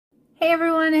Hey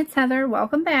everyone, it's Heather.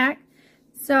 Welcome back.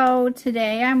 So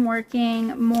today I'm working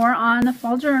more on the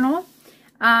fall journal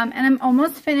and I'm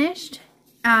almost finished.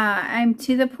 I'm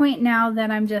to the point now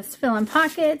that I'm just filling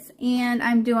pockets and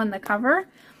I'm doing the cover.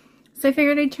 So I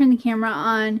figured I'd turn the camera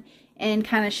on and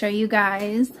kind of show you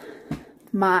guys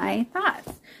my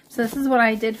thoughts. So this is what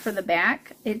I did for the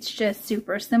back. It's just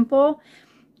super simple.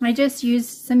 I just used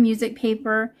some music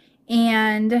paper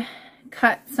and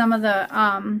cut some of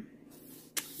the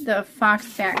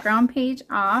Fox background page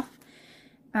off,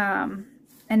 and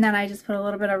then I just put a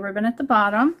little bit of ribbon at the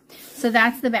bottom. So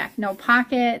that's the back. No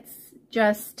pockets,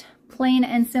 just plain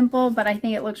and simple, but I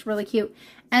think it looks really cute.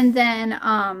 And then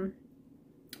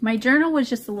my journal was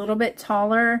just a little bit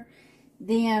taller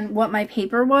than what my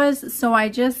paper was, so I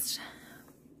just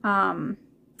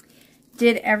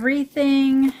did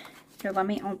everything. Here, let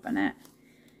me open it.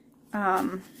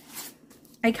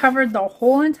 I covered the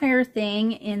whole entire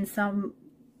thing in some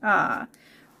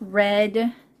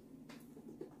red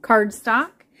cardstock.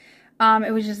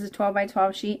 It was just a 12 by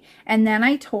 12 sheet, and then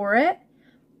I tore it.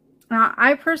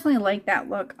 I personally like that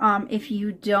look. If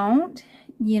you don't,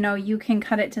 you can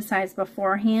cut it to size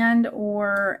beforehand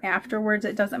or afterwards,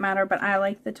 it doesn't matter, but I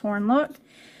like the torn look.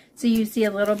 So you see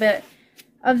a little bit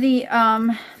of the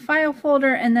file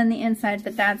folder and then the inside,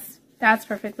 but that's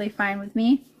perfectly fine with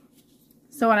me.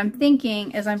 So what I'm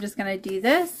thinking is I'm just going to do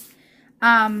this.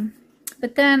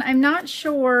 But then I'm not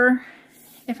sure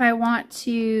if I want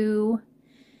to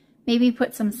maybe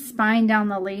put some spine down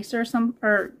the lace or some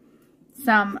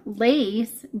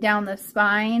lace down the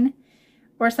spine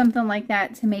or something like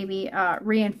that to maybe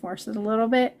reinforce it a little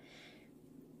bit.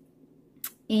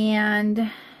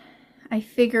 And I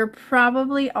figure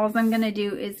probably all I'm going to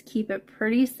do is keep it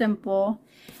pretty simple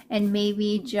and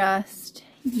maybe just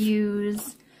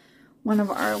use one of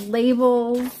our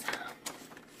labels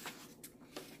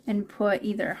and put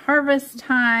either harvest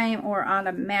time or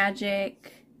autumn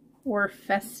magic or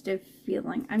festive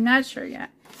feeling. I'm not sure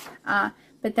yet,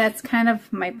 but that's kind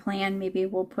of my plan. Maybe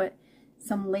we'll put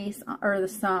some lace or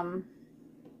some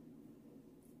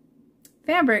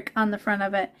fabric on the front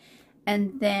of it,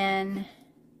 and then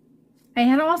I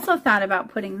had also thought about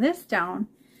putting this down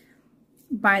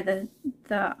by the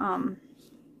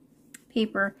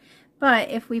paper, but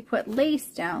if we put lace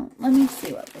down, let me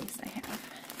see what lace I have.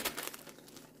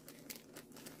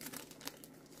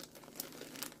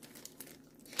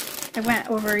 I went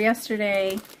over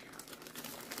yesterday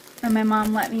and my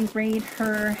mom let me raid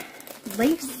her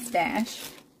lace stash.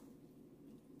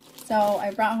 So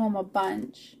I brought home a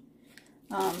bunch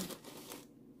of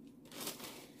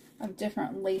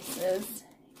different laces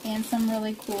and some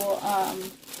really cool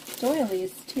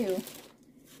doilies too.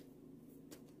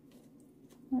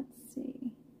 Let's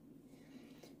see.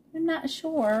 I'm not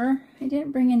sure. I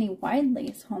didn't bring any wide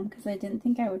lace home because I didn't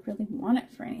think I would really want it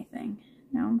for anything.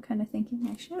 Now I'm kind of thinking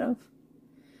I should have.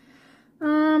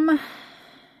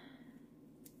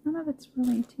 None of it's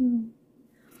really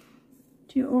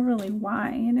too overly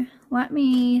wide. Let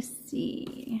me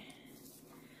see.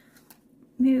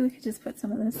 Maybe we could just put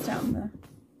some of this down the...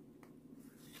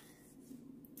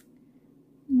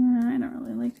 No, I don't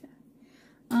really like that.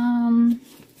 Oh,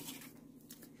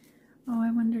 I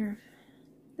wonder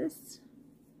if this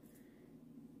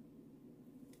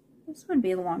would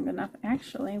be long enough.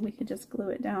 Actually, we could just glue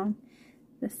it down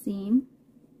the seam.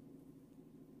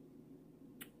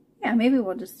 Yeah, maybe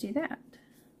we'll just do that.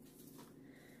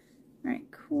 All right,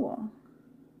 cool.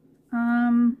 So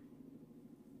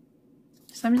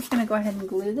I'm just going to go ahead and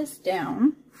glue this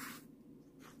down.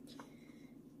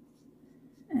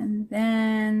 And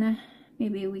then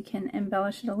maybe we can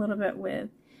embellish it a little bit with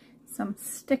some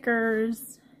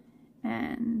stickers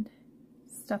and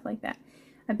stuff like that.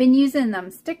 I've been using them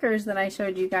stickers that I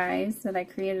showed you guys that I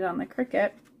created on the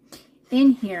Cricut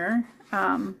in here.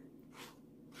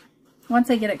 Once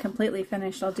I get it completely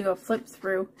finished, I'll do a flip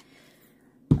through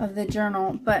of the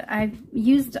journal. But I've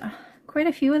used quite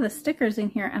a few of the stickers in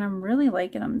here and I'm really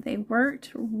liking them. They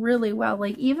worked really well,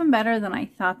 like even better than I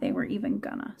thought they were even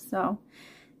gonna. So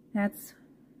that's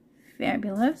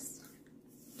fabulous.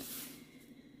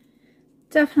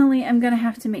 Definitely I'm gonna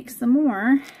have to make some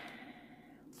more.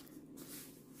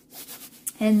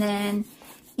 And then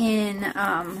in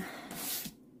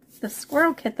the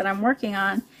squirrel kit that I'm working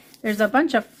on, there's a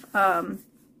bunch of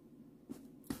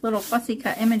little fussy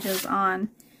cut images on,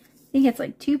 I think it's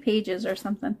like 2 pages or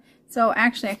something. So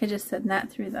actually I could just send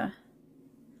that through the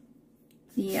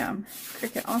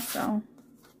Cricut also.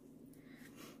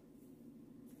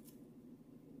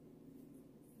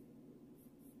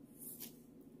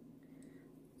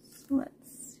 So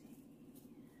let's see.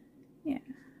 Yeah. I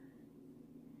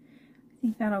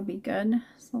think that'll be good.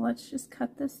 So let's just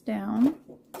cut this down.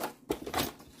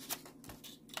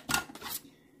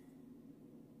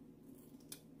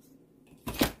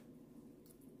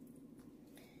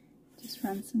 Just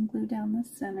run some glue down the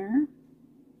center.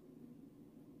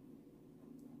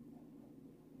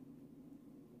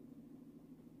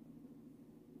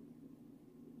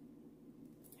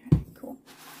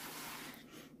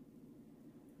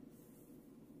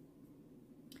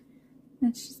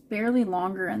 It's just barely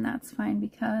longer, and that's fine,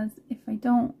 because if I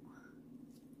don't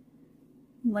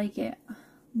like it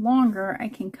longer, I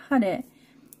can cut it,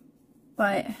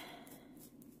 but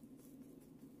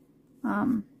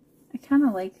I kind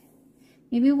of like,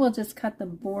 maybe we'll just cut the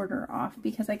border off,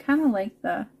 because I kind of like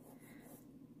the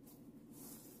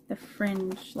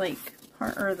fringe like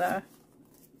part, or the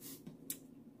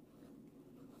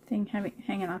thing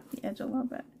hanging off the edge a little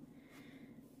bit.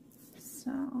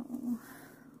 So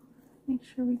make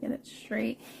sure we get it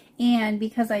straight. And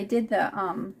because I did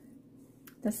the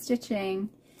stitching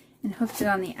and hooked it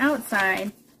on the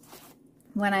outside,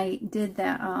 when I did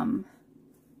that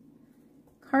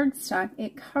cardstock,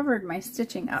 it covered my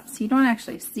stitching up, so you don't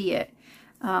actually see it,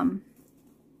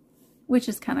 which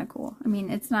is kind of cool. I mean,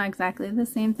 it's not exactly the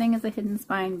same thing as a hidden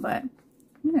spine, but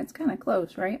it's kind of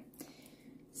close, right?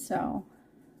 So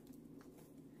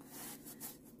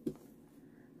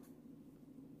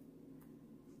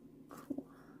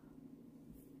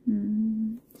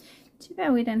too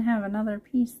bad we didn't have another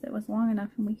piece that was long enough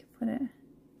and we could put it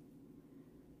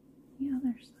the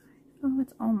other side. Oh,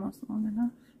 it's almost long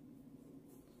enough.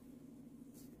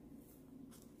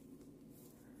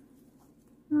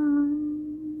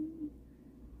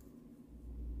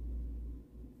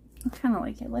 I kind of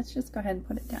like it. Let's just go ahead and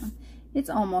put it down. It's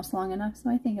almost long enough, so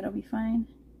I think it'll be fine.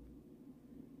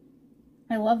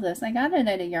 I love this. I got it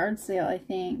at a yard sale, I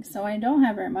think, so I don't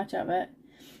have very much of it.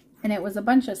 And it was a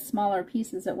bunch of smaller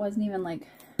pieces. It wasn't even like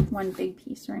one big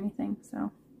piece or anything,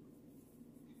 so.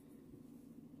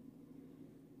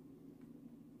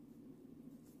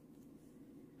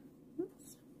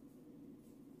 Oops.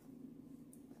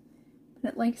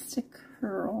 But it likes to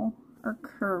curl or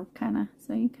curve kind of,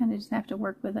 so you kind of just have to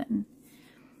work with it and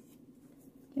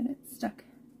get it stuck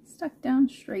down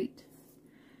straight.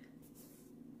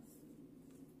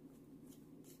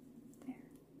 There.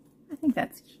 I think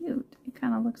that's cute. It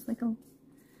kind of looks like a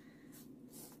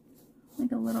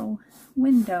little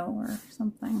window or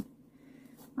something.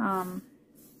 Yeah,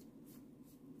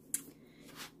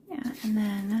 and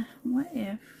then what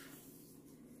if,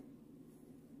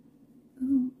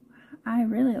 ooh, I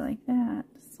really like that.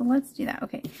 So let's do that.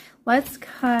 Okay, let's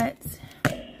cut,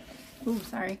 ooh,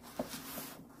 sorry.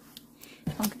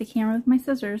 Don't get the camera with my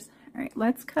scissors. All right,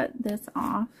 let's cut this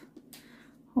off,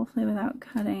 hopefully without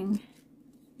cutting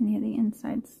any of the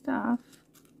inside stuff.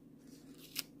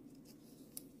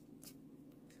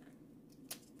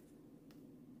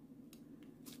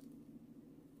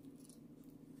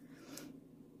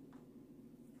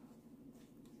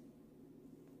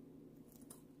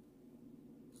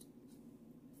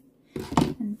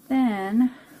 And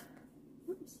then,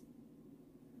 oops.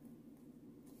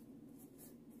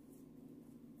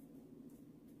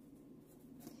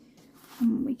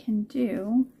 And what we can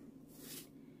do,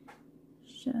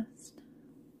 just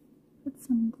put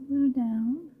some glue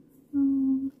down.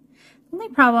 The only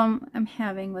problem I'm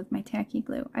having with my tacky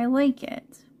glue, I like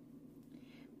it,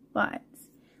 but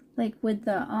like with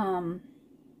the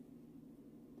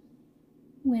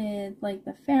like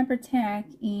the Fabri-Tac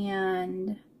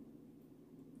and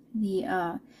the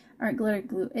art glitter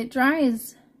glue, it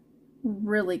dries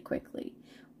really quickly,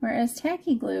 whereas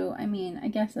tacky glue, I mean, I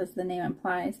guess as the name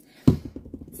implies,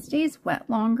 it stays wet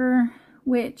longer,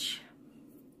 which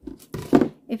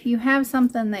if you have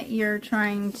something that you're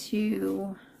trying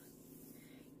to,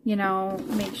 you know,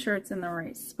 make sure it's in the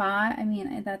right spot, I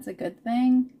mean, that's a good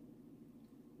thing.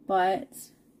 But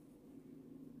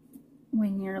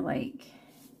when you're like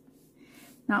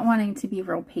not wanting to be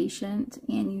real patient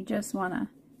and you just want to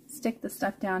stick the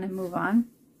stuff down and move on,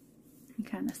 it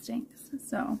kind of stinks.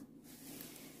 So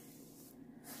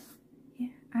yeah,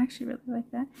 I actually really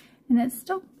like that, and it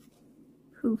still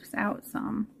poofs out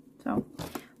some, so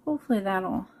hopefully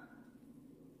that'll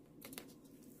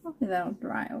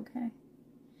dry okay.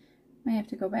 Might have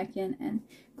to go back in and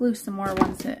glue some more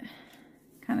once it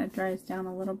kind of dries down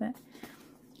a little bit.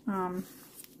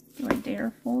 Do I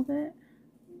dare fold it?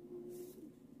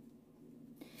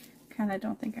 Kind of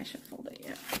don't think I should fold it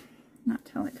yet. Not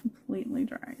till it completely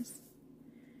dries.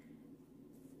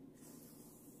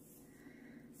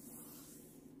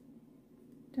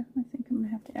 Definitely think I'm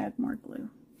gonna have to add more glue.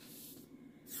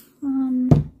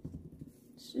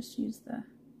 Let's just use the,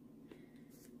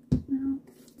 no,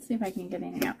 see if I can get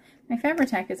anything out. My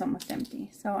Fabri-Tac is almost empty,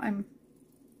 so I'm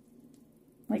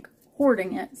like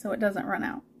hoarding it so it doesn't run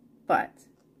out. But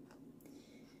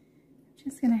I'm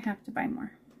just gonna have to buy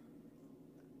more.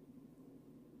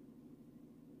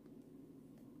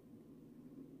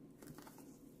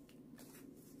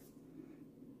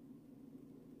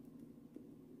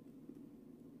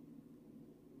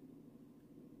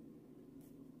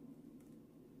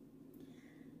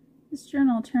 This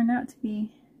journal turned out to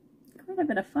be quite a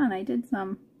bit of fun. I did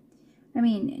some, I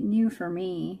mean, new for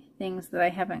me, things that I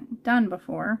haven't done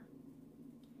before.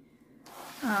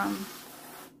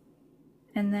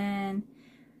 And then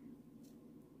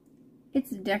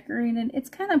it's decorated. It's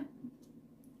kind of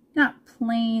not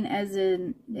plain as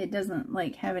in it doesn't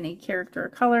like have any character or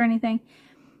color or anything,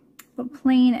 but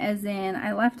plain as in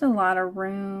I left a lot of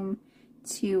room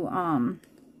to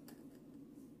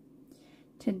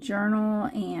journal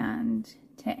and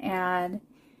to add,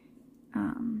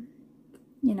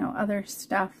 you know, other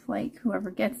stuff, like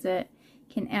whoever gets it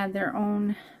can add their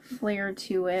own flair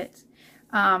to it.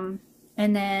 And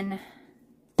then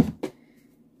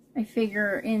I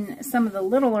figure in some of the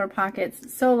littler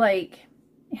pockets, so like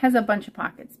it has a bunch of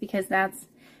pockets because that's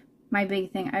my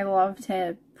big thing. I love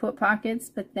to put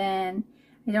pockets, but then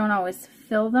I don't always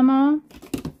fill them all.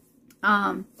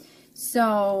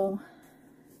 So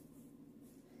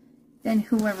then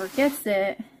whoever gets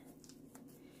it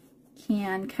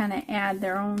can kind of add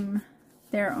their own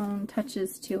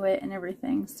touches to it and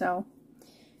everything. So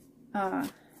I'll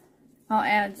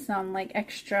add some like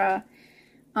extra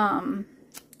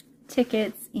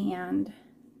tickets and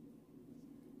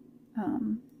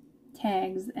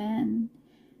tags and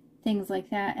things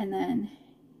like that, and then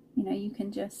you know, you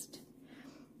can just,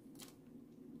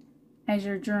 as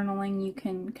you're journaling, you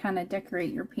can kind of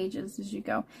decorate your pages as you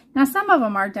go. Now some of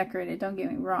them are decorated, don't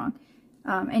get me wrong,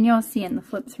 and you'll see in the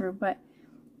flip through, but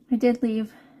I did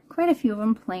leave quite a few of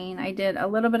them plain. I did a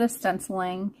little bit of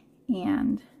stenciling,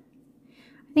 and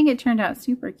I think it turned out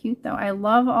super cute though. I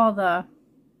love all the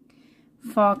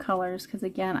fall colors because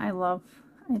again, I love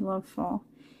fall.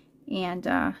 And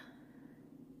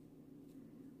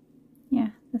yeah,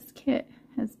 this kit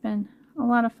has been a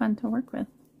lot of fun to work with.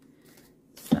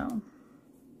 So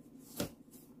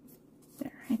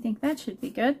there, I think that should be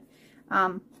good.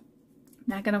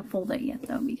 Not gonna fold it yet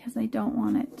though because I don't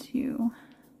want it to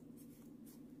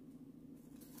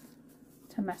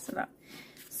mess it up.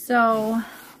 So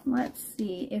let's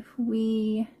see if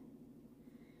we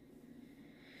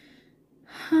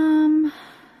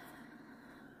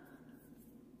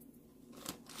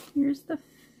here's the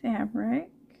fabric.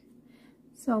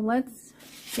 So let's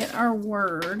get our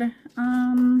word.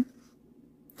 I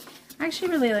actually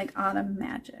really like Autumn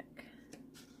Magic.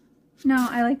 No,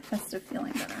 I like Festive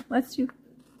Feeling better. Let's do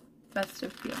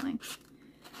Festive Feeling.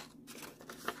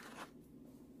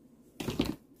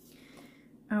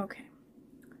 Okay.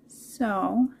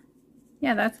 So,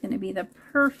 yeah, that's going to be the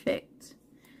perfect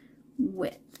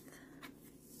width.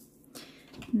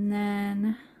 And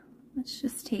then let's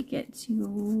just take it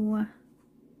to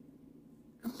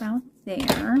about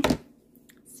there.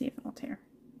 Let's see if it'll tear.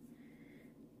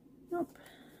 Nope.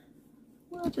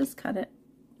 We'll just cut it.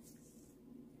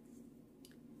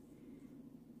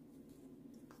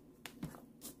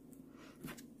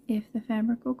 If the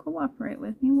fabric will cooperate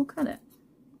with me, we'll cut it.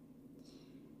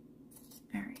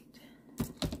 All right.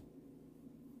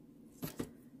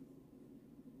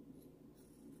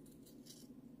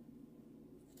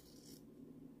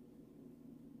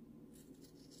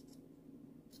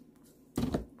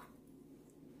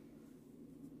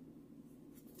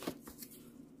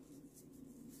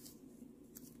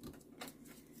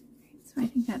 So I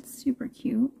think that's super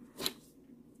cute.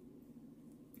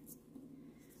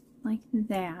 Like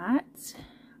that.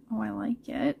 Oh, I like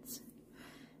it.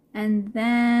 And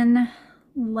then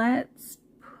let's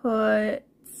put,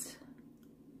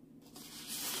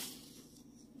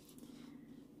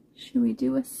 should we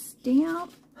do a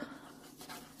stamp?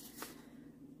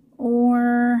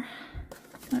 Or,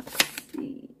 let's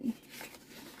see.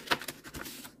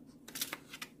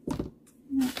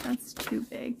 No, that's too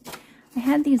big. I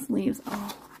had these leaves.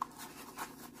 Oh,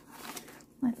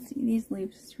 let's see. These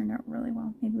leaves turned out really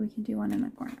well. Maybe we can do one in the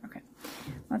corner. Okay,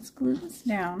 let's glue this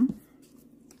down.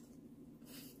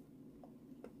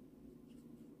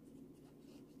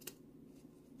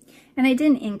 And I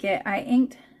didn't ink it. I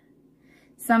inked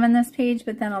some in this page,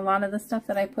 but then a lot of the stuff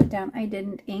that I put down, I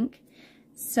didn't ink.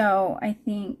 So I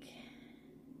think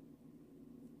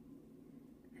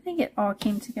it all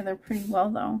came together pretty well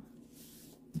though.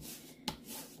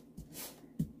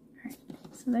 Alright,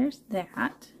 so there's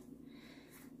that.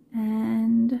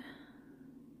 And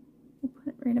we'll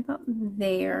put right about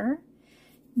there.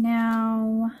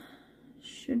 Now,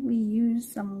 should we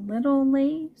use some little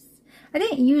lace? I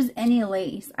didn't use any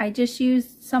lace. I just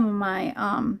used some of my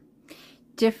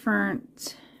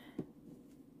different,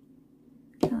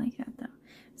 I like that though,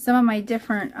 some of my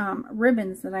different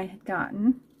ribbons that I had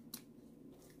gotten.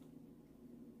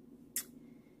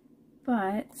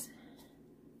 But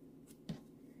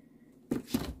I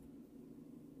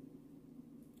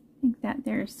think that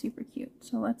there is super cute.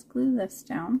 So let's glue this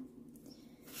down.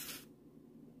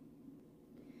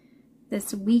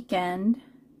 This weekend,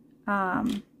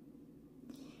 I'm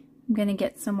going to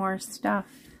get some more stuff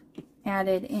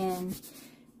added in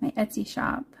my Etsy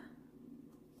shop.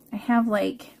 I have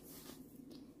like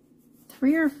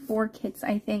 3 or 4 kits,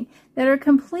 I think, that are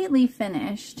completely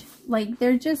finished. Like,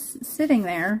 they're just sitting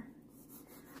there.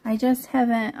 I just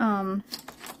haven't kind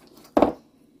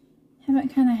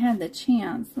of had the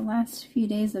chance. The last few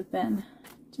days have been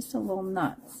just a little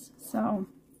nuts. So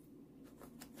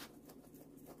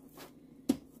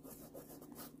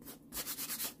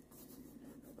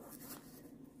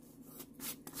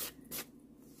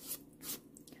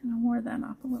kind of wore that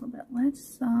off a little bit.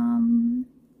 Let's find,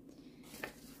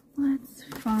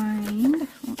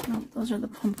 oh no, those are the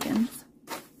pumpkins.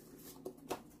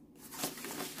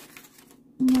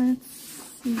 Let's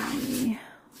see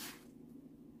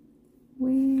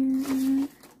where,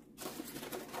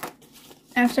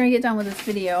 after I get done with this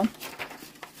video,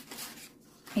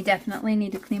 I definitely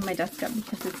need to clean my desk up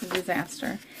because it's a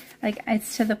disaster. Like,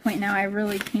 it's to the point now I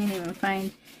really can't even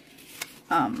find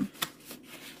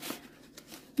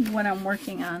what I'm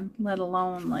working on, let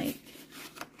alone, like,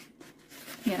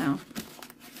 you know,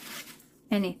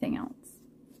 anything else.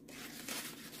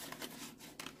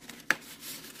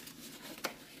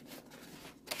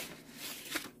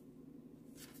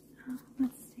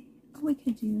 Let's see. Oh, we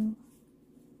could do,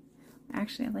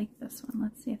 actually, I like this one.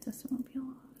 Let's see if this one will peel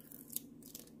off.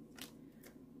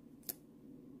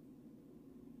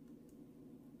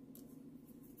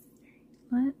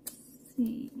 Let's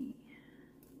see.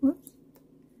 Whoops.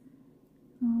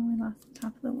 Oh, we lost the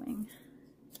top of the wing.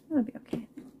 That'll be okay, I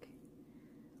think.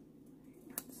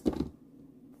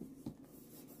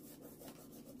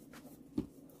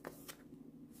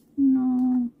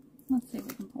 No. Let's see if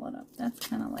we can pull it up. That's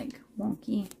kind of like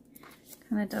wonky.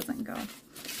 Kind of doesn't go.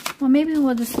 Well, maybe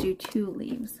we'll just do 2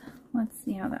 leaves. Let's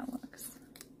see how that looks.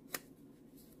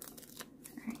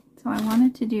 Alright, so I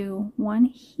wanted to do one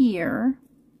here.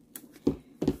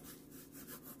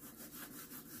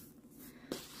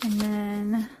 And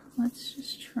then let's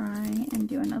just try and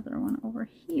do another one over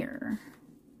here.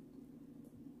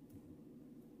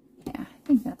 Yeah, I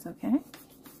think that's okay.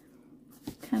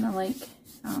 Kind of like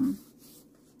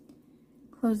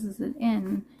closes it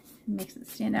in and makes it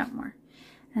stand out more.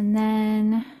 And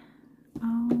then,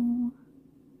 oh,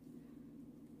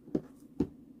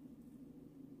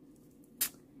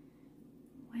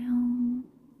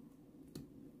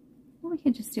 well, we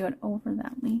could just do it over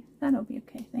that leaf. That'll be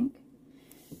okay, I think.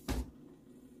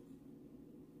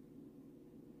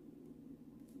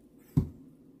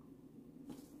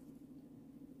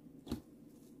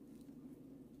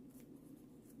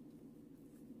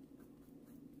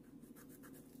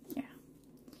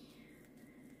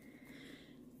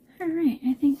 Alright,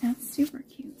 I think that's super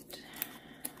cute.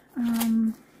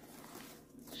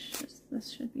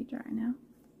 This should be dry now,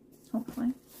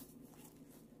 hopefully.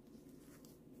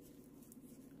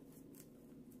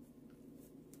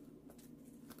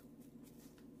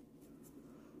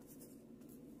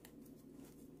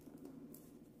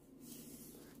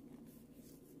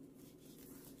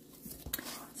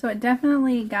 So it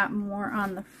definitely got more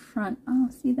on the front. Oh,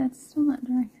 see, that's still not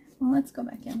dry. Well, let's go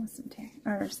back in with some tack,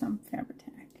 or some fabric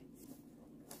tack.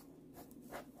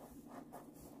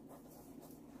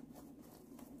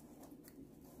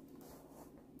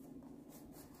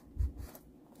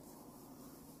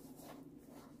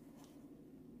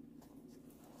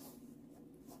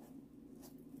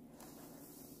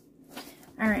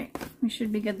 Alright, we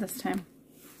should be good this time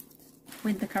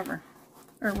with the cover,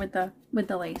 or with the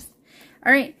lace.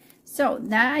 Alright, so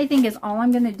that I think is all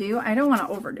I'm going to do. I don't want to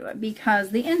overdo it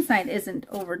because the inside isn't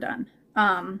overdone.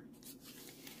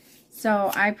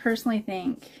 So I personally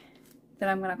think that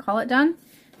I'm going to call it done.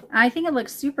 I think it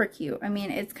looks super cute. I mean,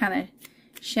 it's kind of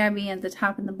shabby at the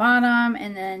top and the bottom,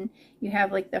 and then you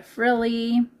have like the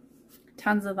frilly,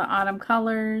 tons of the autumn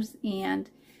colors, and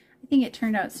I think it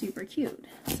turned out super cute.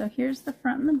 So here's the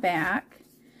front and the back.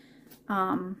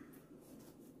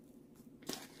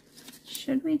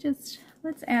 Should we just,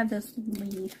 let's add this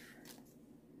leaf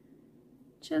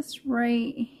just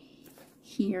right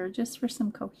here, just for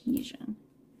some cohesion.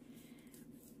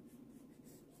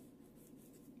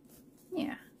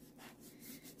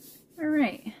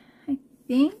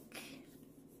 think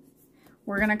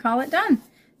we're going to call it done.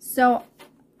 So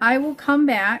I will come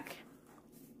back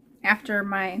after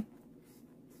my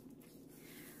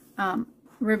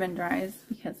ribbon dries,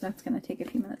 because that's going to take a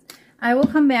few minutes. I will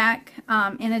come back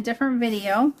in a different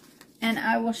video, and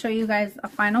I will show you guys a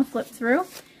final flip through.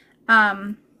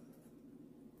 And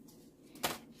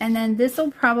then this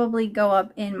will probably go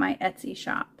up in my Etsy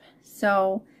shop.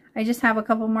 So I just have a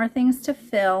couple more things to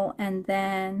fill, and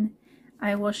then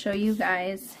I will show you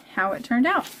guys how it turned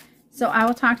out. So I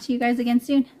will talk to you guys again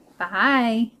soon.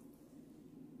 Bye.